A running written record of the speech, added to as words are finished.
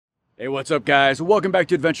Hey, what's up guys? Welcome back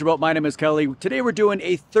to Adventure Boat. My name is Kelly. Today we're doing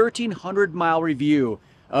a 1,300 mile review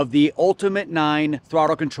of the ULTIMATE9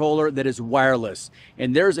 throttle controller that is wireless.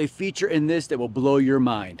 And there's a feature in this that will blow your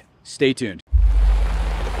mind. Stay tuned.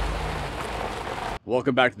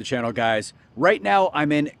 Welcome back to the channel, guys. Right now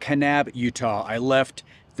I'm in Kanab, Utah. I left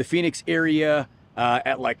the Phoenix area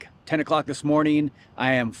at like 10 o'clock this morning.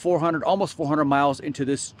 I am almost 400 miles into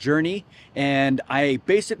this journey, and I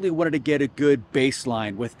basically wanted to get a good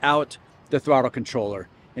baseline without the throttle controller.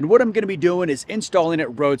 And what I'm going to be doing is installing it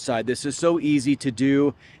roadside. This is so easy to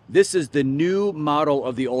do. This is the new model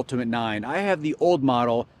of the ULTIMATE9. I have the old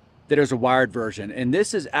model that is a wired version, and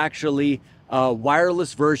this is actually a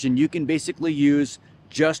wireless version you can basically use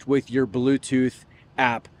just with your Bluetooth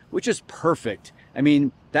app, which is perfect. I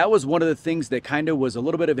mean, that was one of the things that kind of was a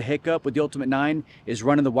little bit of a hiccup with the ULTIMATE9, is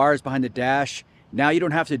running the wires behind the dash. Now you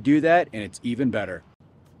don't have to do that, and it's even better.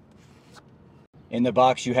 In the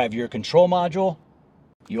box, you have your control module.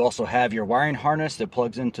 You also have your wiring harness that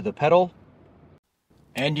plugs into the pedal.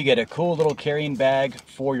 And you get a cool little carrying bag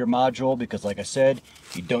for your module because, like I said,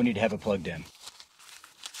 you don't need to have it plugged in.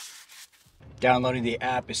 Downloading the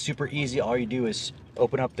app is super easy. All you do is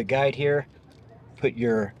open up the guide here, put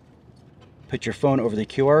your phone over the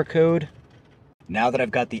QR code. Now that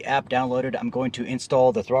I've got the app downloaded, I'm going to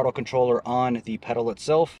install the throttle controller on the pedal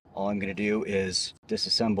itself. All I'm going to do is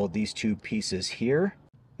disassemble these two pieces here.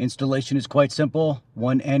 Installation is quite simple.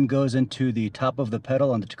 One end goes into the top of the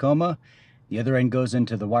pedal on the Tacoma. The other end goes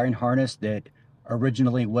into the wiring harness that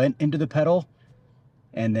originally went into the pedal.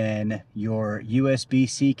 And then your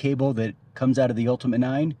USB-C cable that comes out of the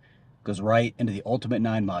ULTIMATE9 goes right into the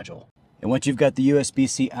ULTIMATE9 module. And once you've got the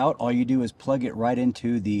USB-C out, all you do is plug it right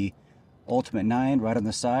into the ULTIMATE9 right on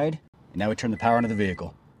the side. And now we turn the power onto the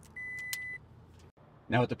vehicle.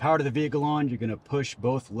 Now with the power to the vehicle on, you're going to push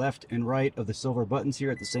both left and right of the silver buttons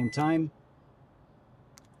here at the same time.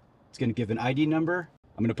 It's going to give an ID number.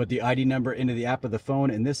 I'm going to put the ID number into the app of the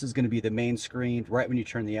phone, and this is going to be the main screen right when you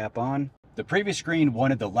turn the app on. The previous screen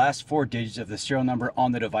wanted the last 4 digits of the serial number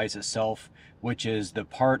on the device itself, which is the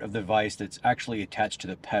part of the device that's actually attached to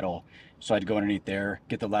the pedal. So I'd go underneath there,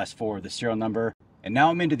 get the last 4 of the serial number, and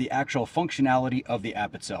now I'm into the actual functionality of the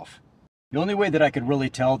app itself. The only way that I could really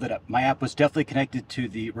tell that my app was definitely connected to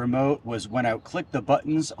the remote was when I clicked the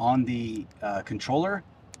buttons on the controller.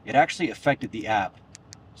 It actually affected the app.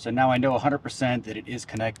 So now I know 100% that it is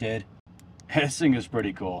connected. This thing is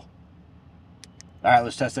pretty cool. All right,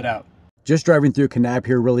 let's test it out. Just driving through Kanab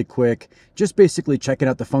here really quick, just basically checking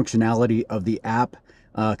out the functionality of the app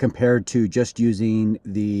compared to just using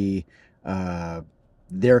the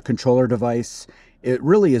their controller device. It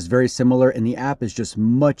really is very similar, and the app is just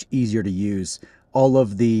much easier to use. All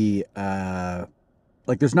of the,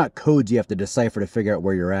 like there's not codes you have to decipher to figure out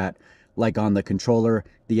where you're at. Like on the controller,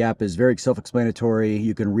 the app is very self-explanatory.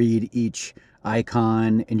 You can read each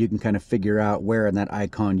icon, and you can kind of figure out where in that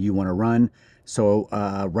icon you want to run. So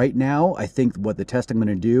right now, I think what the test I'm going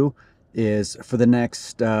to do is for the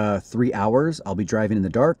next 3 hours, I'll be driving in the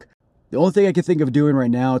dark. The only thing I can think of doing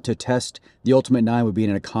right now to test the ULTIMATE9 would be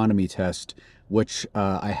an economy test, which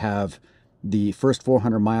I have the first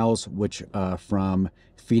 400 miles, which from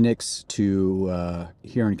Phoenix to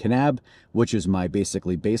here in Kanab, which is my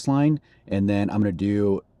basically baseline. And then I'm going to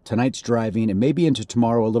do tonight's driving and maybe into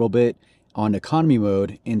tomorrow a little bit on economy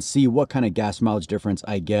mode and see what kind of gas mileage difference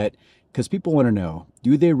I get. Because people want to know,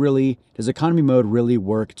 does economy mode really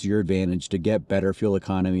work to your advantage to get better fuel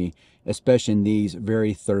economy, especially in these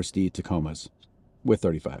very thirsty Tacomas with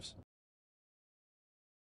 35s?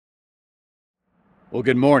 Well,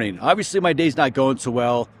 good morning. Obviously, my day's not going so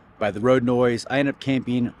well by the road noise. I ended up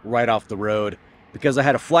camping right off the road because I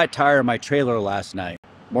had a flat tire in my trailer last night.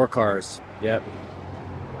 More cars. Yep.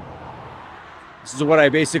 This is what I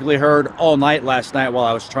basically heard all night last night while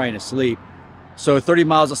I was trying to sleep. So 30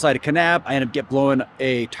 miles outside of Kanab, I ended up blowing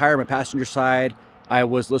a tire on my passenger side. I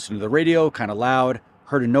was listening to the radio, kind of loud,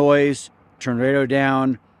 heard a noise, turned the radio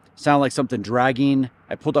down, sounded like something dragging.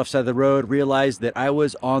 I pulled off side of the road, realized that I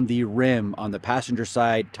was on the rim on the passenger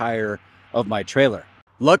side tire of my trailer.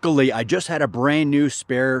 Luckily, I just had a brand new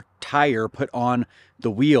spare tire put on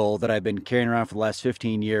the wheel that I've been carrying around for the last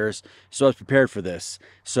 15 years, so I was prepared for this.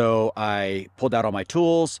 So I pulled out all my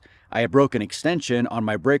tools. I had broke an extension on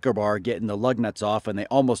my breaker bar getting the lug nuts off, and they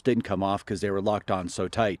almost didn't come off because they were locked on so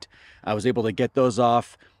tight. I was able to get those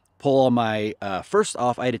off, pull all my, first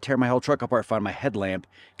off, I had to tear my whole truck apart, find my headlamp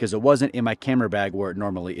because it wasn't in my camera bag where it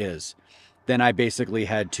normally is. Then I basically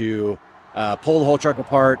had to pull the whole truck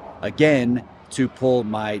apart again to pull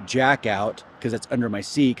my jack out because it's under my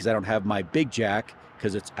seat because I don't have my big jack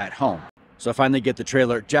because it's at home. So I finally get the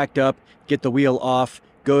trailer jacked up, get the wheel off,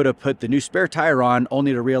 go to put the new spare tire on,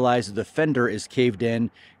 only to realize that the fender is caved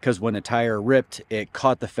in because when the tire ripped, it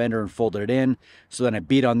caught the fender and folded it in. So then I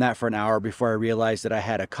beat on that for an hour before I realized that I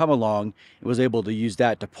had a come along and was able to use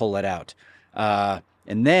that to pull it out.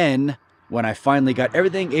 And then when I finally got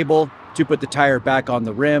everything able to put the tire back on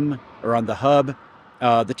the rim or on the hub,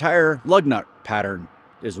 the tire lug nut pattern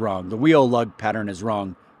is wrong. The wheel lug pattern is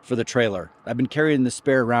wrong for the trailer. I've been carrying the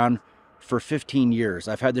spare around for 15 years.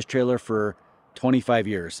 I've had this trailer for 25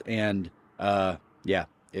 years. And yeah,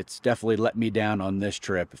 it's definitely let me down on this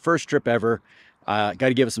trip. First trip ever. Got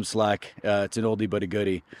to give it some slack. It's an oldie but a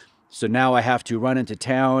goodie. So now I have to run into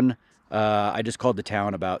town. I just called the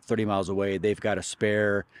town about 30 miles away. They've got a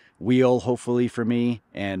spare wheel, hopefully, for me,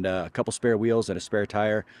 and a couple spare wheels and a spare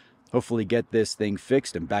tire. Hopefully get this thing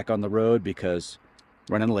fixed and back on the road because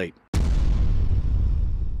running late.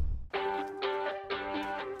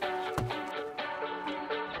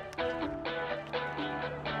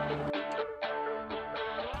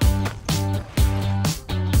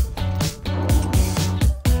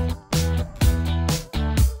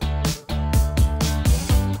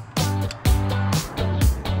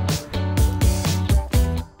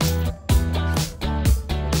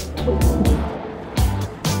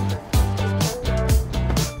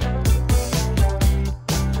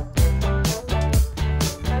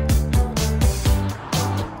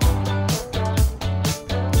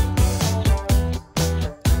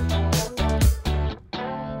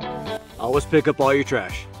 Always pick up all your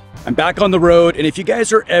trash. I'm back on the road, and if you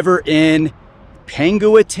guys are ever in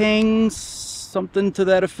Panguitang, something to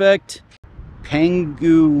that effect,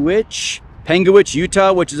 Panguitch,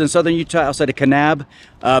 Utah, which is in southern Utah outside of Kanab,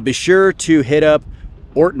 be sure to hit up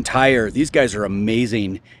Orton Tire. These guys are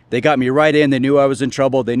amazing. They got me right in. They knew I was in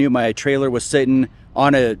trouble. They knew my trailer was sitting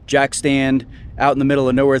on a jack stand out in the middle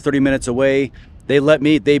of nowhere 30 minutes away. They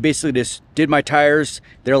basically just did my tires.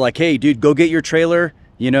 They're like, hey, dude, go get your trailer.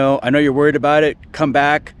 You know, I know you're worried about it. Come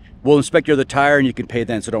back. We'll inspect your other tire and you can pay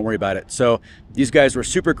then, so don't worry about it. So these guys were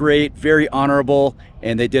super great, very honorable,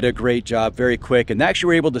 and they did a great job, very quick. And they actually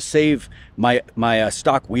were able to save my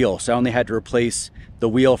stock wheel. So I only had to replace the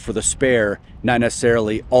wheel for the spare, not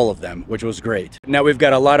necessarily all of them, which was great. Now we've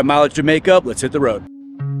got a lot of mileage to make up. Let's hit the road.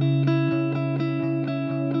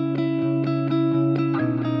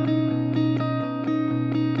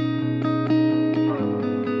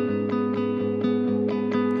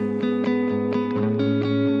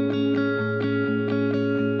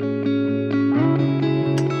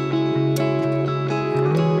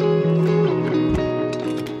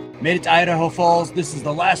 Made it to Idaho Falls. This is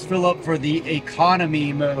the last fill up for the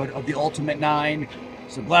economy mode of the ULTIMATE9.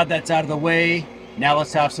 So glad that's out of the way. Now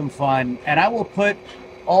let's have some fun. And I will put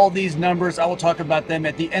all these numbers, I will talk about them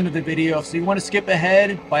at the end of the video. So you want to skip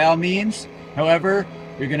ahead, by all means. However,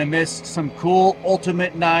 you're going to miss some cool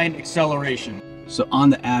ULTIMATE9 acceleration. So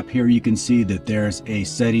on the app here, you can see that there's a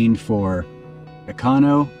setting for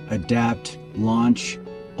Econo, Adapt, Launch,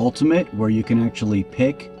 Ultimate, where you can actually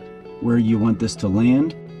pick where you want this to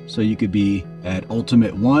land. So you could be at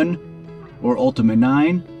Ultimate 1 or Ultimate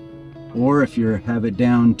 9, or if you have it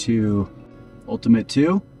down to Ultimate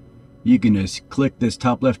 2, you can just click this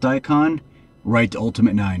top left icon right to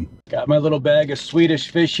Ultimate 9. Got my little bag of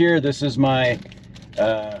Swedish Fish here. This is my,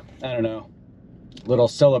 I don't know, little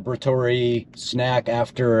celebratory snack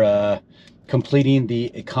after completing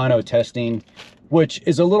the econo testing, which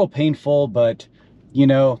is a little painful, but you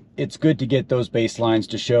know, it's good to get those baselines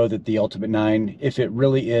to show that the ULTIMATE9, if it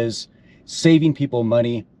really is saving people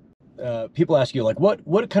money. People ask you, like,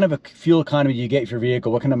 what kind of a fuel economy do you get for your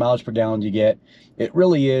vehicle? What kind of mileage per gallon do you get? It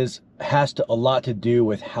really has a lot to do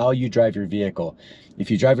with how you drive your vehicle. If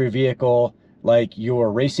you drive your vehicle like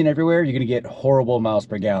you're racing everywhere, you're going to get horrible miles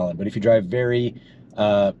per gallon. But if you drive very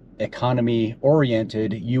economy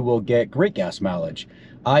oriented, you will get great gas mileage.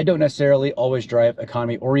 I don't necessarily always drive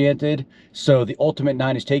economy oriented, so the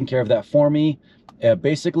ULTIMATE9 is taking care of that for me.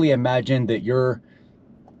 Basically imagine that your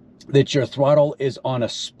throttle is on a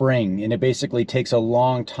spring, and it basically takes a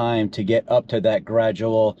long time to get up to that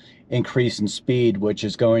gradual increase in speed, which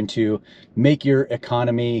is going to make your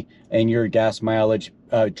economy and your gas mileage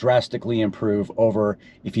drastically improve over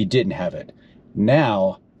if you didn't have it.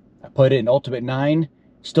 Now, I put it in ULTIMATE9,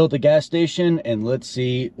 still at the gas station, and let's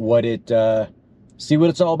see what it's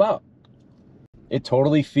all about. It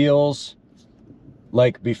totally feels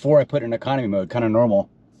like before I put it in economy mode, kind of normal.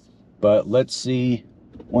 But let's see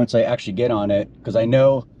once I actually get on it, because I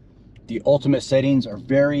know the ultimate settings are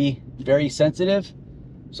very, very sensitive.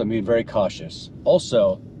 So I'm being very cautious.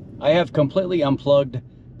 Also, I have completely unplugged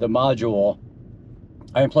the module.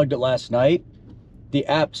 I unplugged it last night. The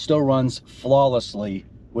app still runs flawlessly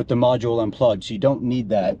with the module unplugged, so you don't need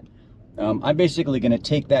that. I'm basically going to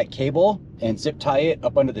take that cable and zip tie it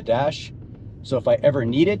up under the dash, so if I ever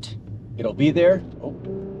need it, it'll be there. Oh,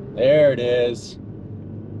 there it is.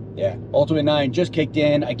 Yeah, ULTIMATE9 just kicked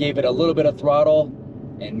in. I gave it a little bit of throttle,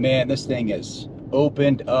 and man, this thing is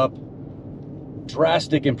opened up.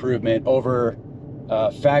 Drastic improvement over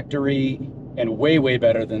factory, and way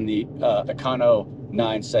better than the Econo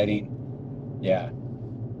 9 setting. Yeah,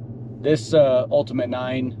 this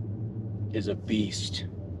ULTIMATE9 is a beast.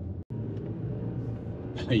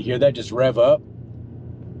 You hear that just rev up?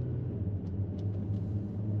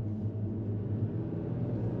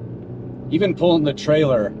 Even pulling the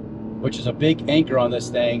trailer, which is a big anchor on this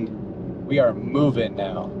thing, we are moving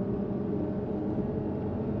now.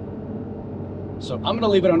 So I'm gonna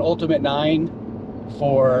leave it on ULTIMATE9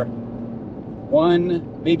 for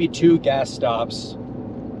 1, maybe 2 gas stops,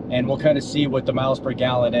 and we'll kind of see what the miles per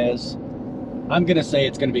gallon is. I'm gonna say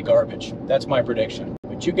it's gonna be garbage. That's my prediction.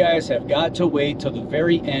 But you guys have got to wait till the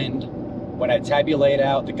very end when I tabulate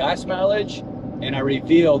out the gas mileage and I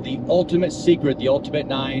reveal the ultimate secret the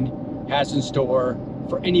ULTIMATE9 has in store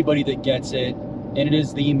for anybody that gets it. And it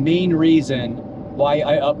is the main reason why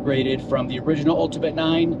I upgraded from the original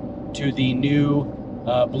ULTIMATE9 to the new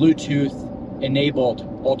Bluetooth enabled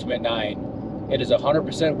ULTIMATE9. It is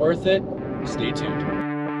 100% worth it. Stay tuned.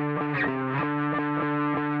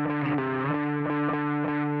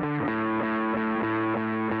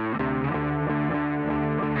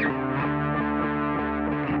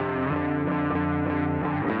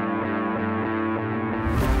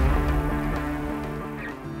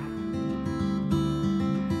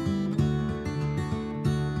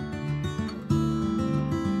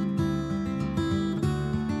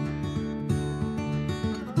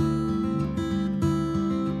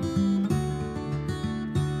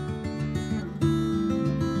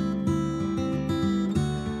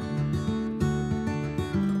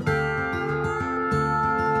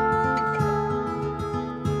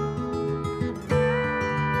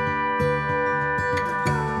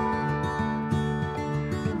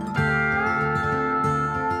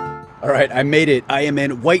 All right, I made it. I am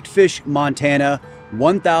in Whitefish, Montana,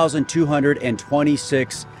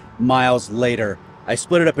 1,226 miles later. I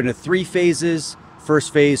split it up into 3 phases.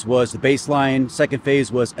 First phase was the baseline, second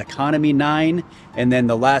phase was Economy 9, and then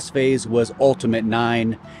the last phase was Ultimate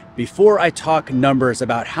 9. Before I talk numbers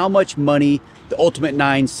about how much money the Ultimate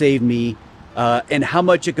 9 saved me and how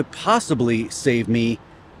much it could possibly save me,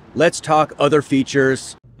 let's talk other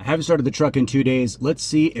features. I haven't started the truck in 2 days. Let's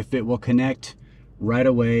see if it will connect right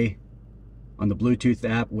away on the Bluetooth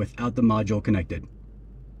app without the module connected.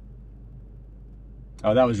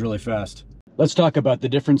 Oh, that was really fast. Let's talk about the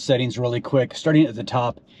different settings really quick. Starting at the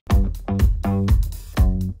top,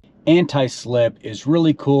 anti-slip is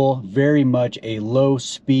really cool, very much a low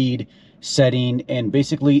speed setting. And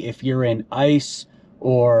basically if you're in ice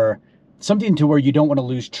or something to where you don't want to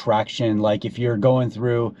lose traction, like if you're going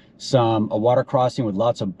through a water crossing with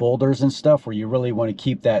lots of boulders and stuff where you really want to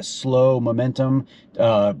keep that slow momentum,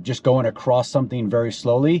 just going across something very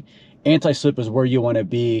slowly, anti-slip is where you want to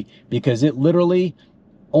be, because it literally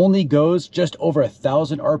only goes just over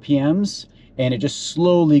 1,000 RPMs and it just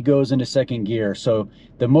slowly goes into second gear. So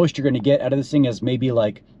the most you're going to get out of this thing is maybe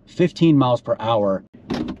like 15 miles per hour.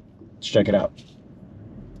 Let's check it out.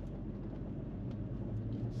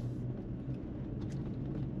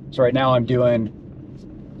 So right now I'm doing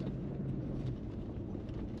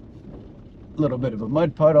a little bit of a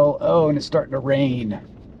mud puddle. Oh, and it's starting to rain.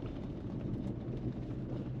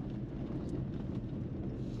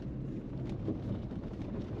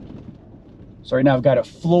 So right now I've got it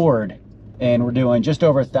floored and we're doing just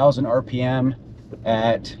over 1,000 RPM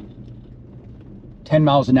at 10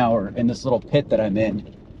 miles an hour in this little pit that I'm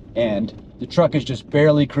in. And the truck is just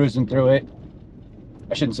barely cruising through it.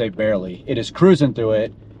 I shouldn't say barely. It is cruising through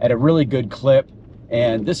it at a really good clip,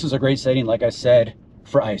 and this is a great setting, like I said,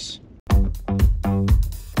 for ice.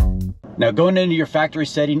 Now going into your factory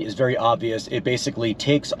setting is very obvious. It basically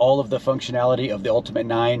takes all of the functionality of the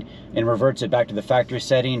ULTIMATE9 and reverts it back to the factory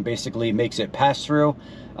setting, basically makes it pass through,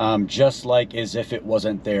 just like as if it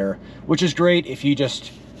wasn't there, which is great if you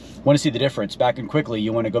just want to see the difference back and quickly.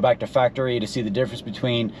 You want to go back to factory to see the difference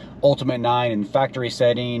between ULTIMATE9 and factory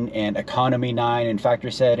setting and Economy 9 and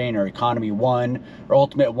factory setting, or Economy 1 or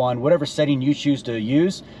Ultimate 1, whatever setting you choose to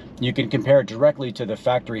use. You can compare it directly to the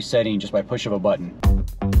factory setting just by push of a button.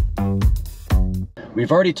 We've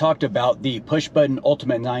already talked about the push button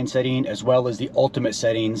Ultimate 9 setting as well as the Ultimate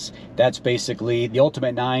settings. That's basically, the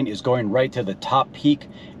Ultimate 9 is going right to the top peak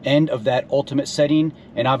end of that Ultimate setting.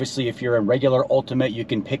 And obviously if you're in regular Ultimate, you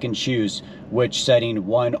can pick and choose which setting,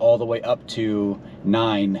 1 all the way up to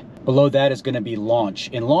 9. Below that is going to be launch.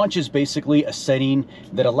 And launch is basically a setting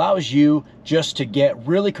that allows you just to get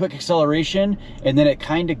really quick acceleration, and then it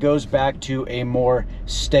kind of goes back to a more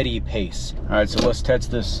steady pace. All right, so let's test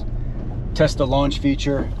the launch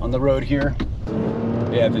feature on the road here.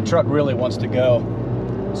 Yeah, the truck really wants to go.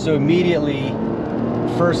 So immediately,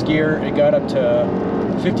 first gear, it got up to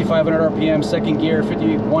 5,500 RPM, second gear,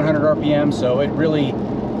 5,100 RPM. So it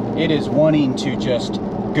is wanting to just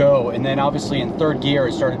go. And then obviously in third gear,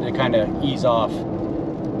 it started to kind of ease off.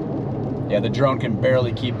 Yeah, the drone can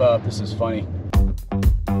barely keep up. This is funny.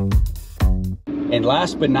 And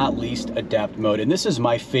last but not least, adapt mode. And this is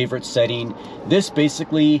my favorite setting. This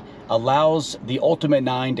basically allows the Ultimate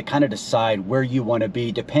 9 to kind of decide where you want to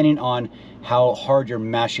be depending on how hard you're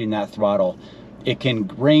mashing that throttle. It can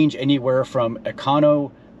range anywhere from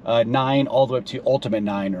Econo 9 all the way up to Ultimate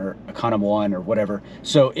 9 or Econo 1 or whatever.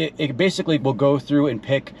 So it basically will go through and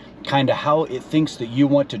pick kind of how it thinks that you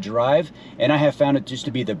want to drive. And I have found it just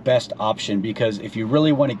to be the best option, because if you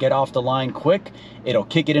really want to get off the line quick, it'll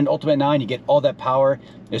kick it in Ultimate 9, you get all that power.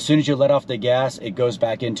 As soon as you let off the gas, it goes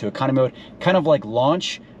back into economy mode, kind of like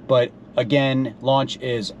launch, but again, launch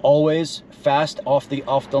is always fast off the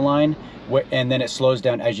line, and then it slows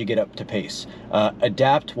down as you get up to pace.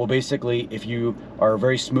 Adapt will basically, if you are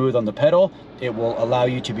very smooth on the pedal, it will allow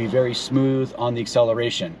you to be very smooth on the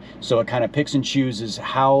acceleration. So it kind of picks and chooses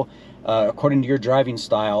how, according to your driving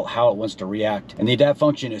style, how it wants to react. And the adapt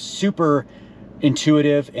function is super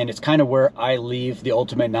intuitive, and it's kind of where I leave the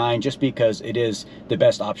Ultimate 9 just because it is the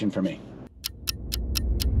best option for me.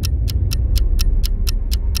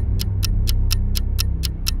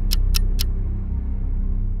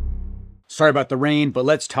 Sorry about the rain, but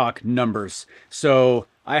let's talk numbers. So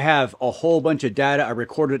I have a whole bunch of data I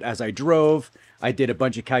recorded as I drove. I did a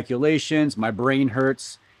bunch of calculations, my brain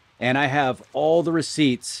hurts, and I have all the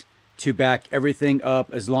receipts to back everything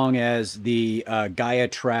up, as long as the Gaia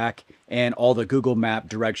track and all the Google Map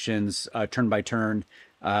directions turn by turn.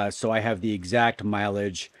 So I have the exact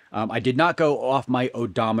mileage. I did not go off my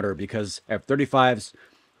odometer because F-35s,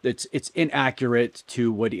 it's inaccurate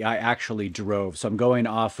to what I actually drove. So I'm going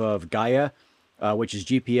off of Gaia, which is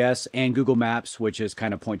GPS, and Google Maps, which is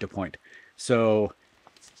kind of point to point. So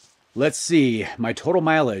let's see, my total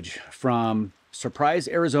mileage from Surprise,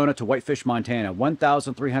 Arizona to Whitefish, Montana,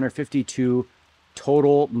 1,352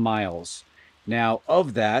 total miles. Now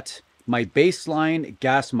of that, my baseline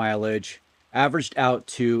gas mileage averaged out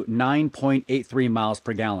to 9.83 miles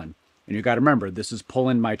per gallon. And you got to remember, this is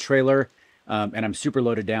pulling my trailer, and I'm super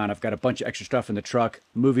loaded down. I've got a bunch of extra stuff in the truck,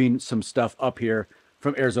 moving some stuff up here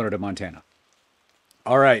from Arizona to Montana.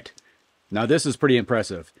 All right, now this is pretty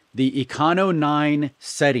impressive. The Econo 9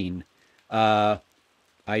 setting, I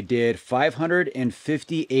did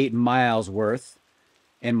 558 miles worth,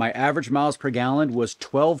 and my average miles per gallon was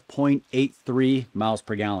 12.83 miles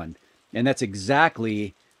per gallon. And that's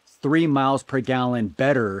exactly 3 miles per gallon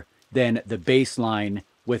better than the baseline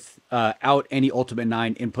without any Ultimate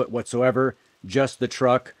 9 input whatsoever, just the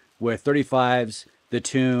truck with 35s, the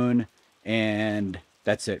tune, and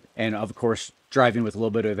that's it. And of course, driving with a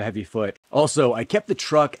little bit of a heavy foot. Also, I kept the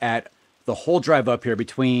truck at the whole drive up here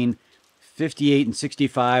between 58 and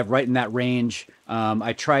 65, right in that range.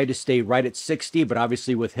 I tried to stay right at 60, but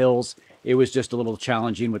obviously with hills, it was just a little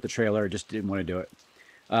challenging with the trailer. I just didn't want to do it.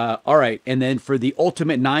 All right, and then for the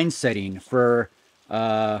Ultimate 9 setting, for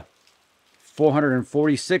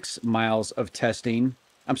 446 miles of testing,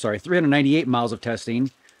 I'm sorry, 398 miles of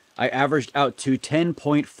testing, I averaged out to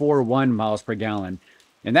 10.41 miles per gallon.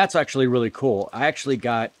 And that's actually really cool. I actually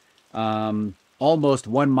got almost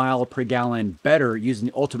 1 mile per gallon better using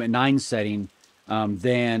the Ultimate 9 setting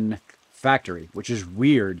than factory, which is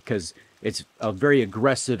weird because it's a very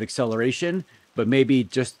aggressive acceleration, but maybe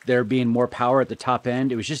just there being more power at the top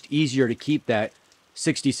end, it was just easier to keep that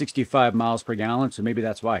 60, 65 miles per gallon. So maybe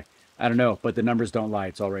that's why. I don't know, but the numbers don't lie.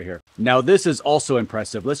 It's all right here. Now, this is also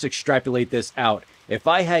impressive. Let's extrapolate this out. If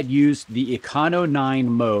I had used the Econo 9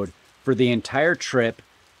 mode for the entire trip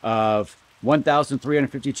of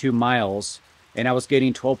 1,352 miles, and I was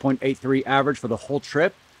getting 12.83 average for the whole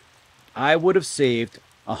trip, I would have saved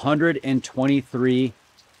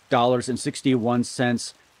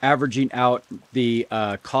 $123.61, averaging out the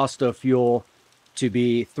cost of fuel to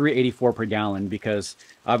be $3.84 per gallon, because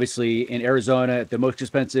obviously in Arizona, the most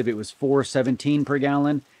expensive, it was $4.17 per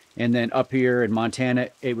gallon. And then up here in Montana,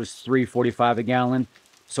 it was $3.45 a gallon.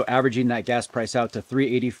 So averaging that gas price out to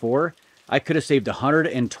 $3.84, I could have saved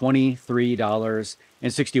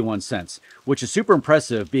 $123.61, which is super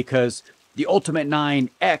impressive because the Ultimate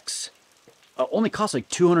 9X only costs like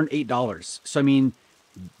 $208. So I mean,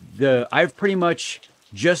 I've pretty much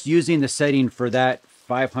just using the setting for that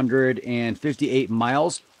 558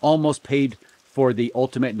 miles almost paid for the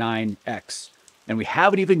Ultimate 9X. And we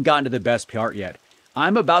haven't even gotten to the best part yet.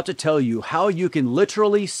 I'm about to tell you how you can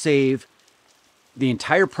literally save the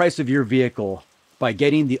entire price of your vehicle by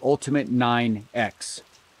getting the Ultimate 9X.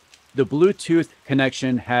 The Bluetooth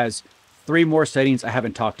connection has 3 more settings I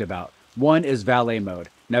haven't talked about. One is valet mode.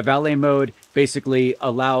 Now, valet mode basically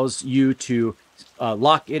allows you to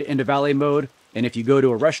lock it into valet mode. And if you go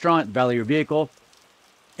to a restaurant, valet your vehicle,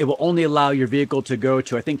 it will only allow your vehicle to go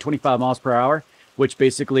to, I think, 25 miles per hour, which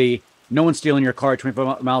basically no one's stealing your car at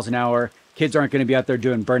 25 miles an hour. Kids aren't going to be out there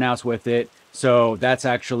doing burnouts with it. So that's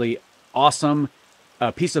actually awesome.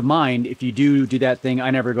 Peace of mind if you do that thing. I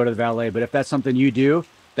never go to the valet, but if that's something you do,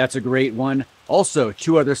 that's a great one. Also,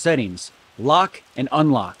 2 other settings, lock and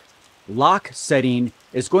unlock. Lock setting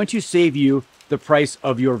is going to save you the price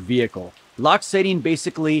of your vehicle. Lock setting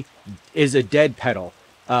basically is a dead pedal.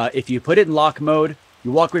 If you put it in lock mode,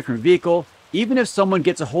 you walk away from your vehicle, even if someone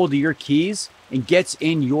gets a hold of your keys and gets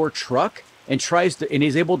in your truck and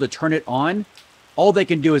is able to turn it on, all they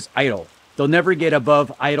can do is idle. They'll never get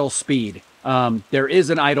above idle speed. There is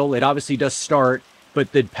an idle, it obviously does start,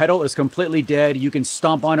 but the pedal is completely dead. You can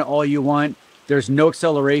stomp on it all you want. There's no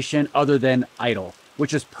acceleration other than idle,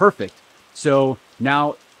 which is perfect. So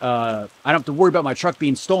now I don't have to worry about my truck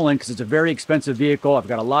being stolen because it's a very expensive vehicle. I've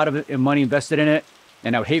got a lot of money invested in it,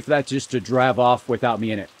 and I would hate for that just to drive off without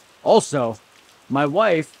me in it. Also, my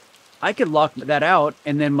wife, I could lock that out,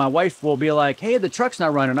 and then my wife will be like, hey, the truck's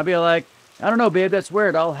not running. I'll be like, I don't know, babe, that's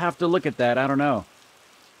weird. I'll have to look at that. I don't know.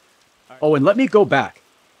 Oh, and let me go back.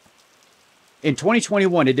 In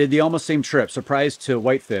 2021, I did the almost same trip, surprise to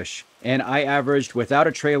Whitefish, and I averaged, without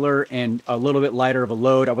a trailer and a little bit lighter of a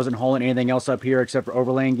load, I wasn't hauling anything else up here except for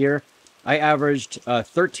overlaying gear, I averaged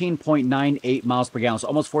 13.98 miles per gallon, so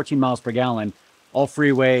almost 14 miles per gallon, all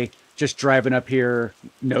freeway, just driving up here,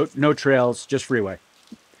 no trails, just freeway.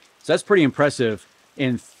 So that's pretty impressive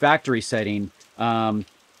in factory setting.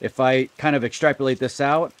 If I kind of extrapolate this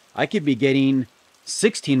out, I could be getting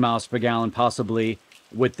 16 miles per gallon possibly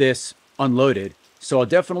with this unloaded. So I'll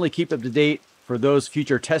definitely keep up to date for those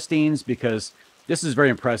future testings because this is very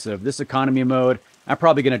impressive. This economy mode, I'm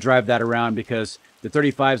probably going to drive that around because the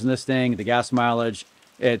 35s in this thing, the gas mileage,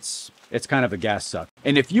 it's kind of a gas suck.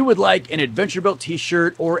 And if you would like an Adventure Built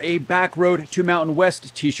t-shirt or a Back Road to Mountain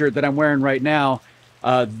West t-shirt that I'm wearing right now,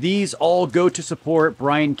 these all go to support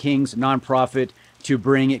Brian King's nonprofit to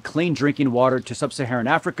bring clean drinking water to sub-Saharan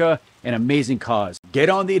Africa, an amazing cause. Get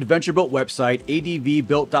on the Adventure Built website,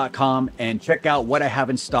 advbuilt.com, and check out what I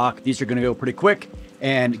have in stock. These are gonna go pretty quick,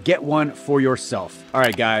 and get one for yourself. All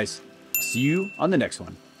right, guys, see you on the next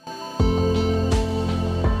one.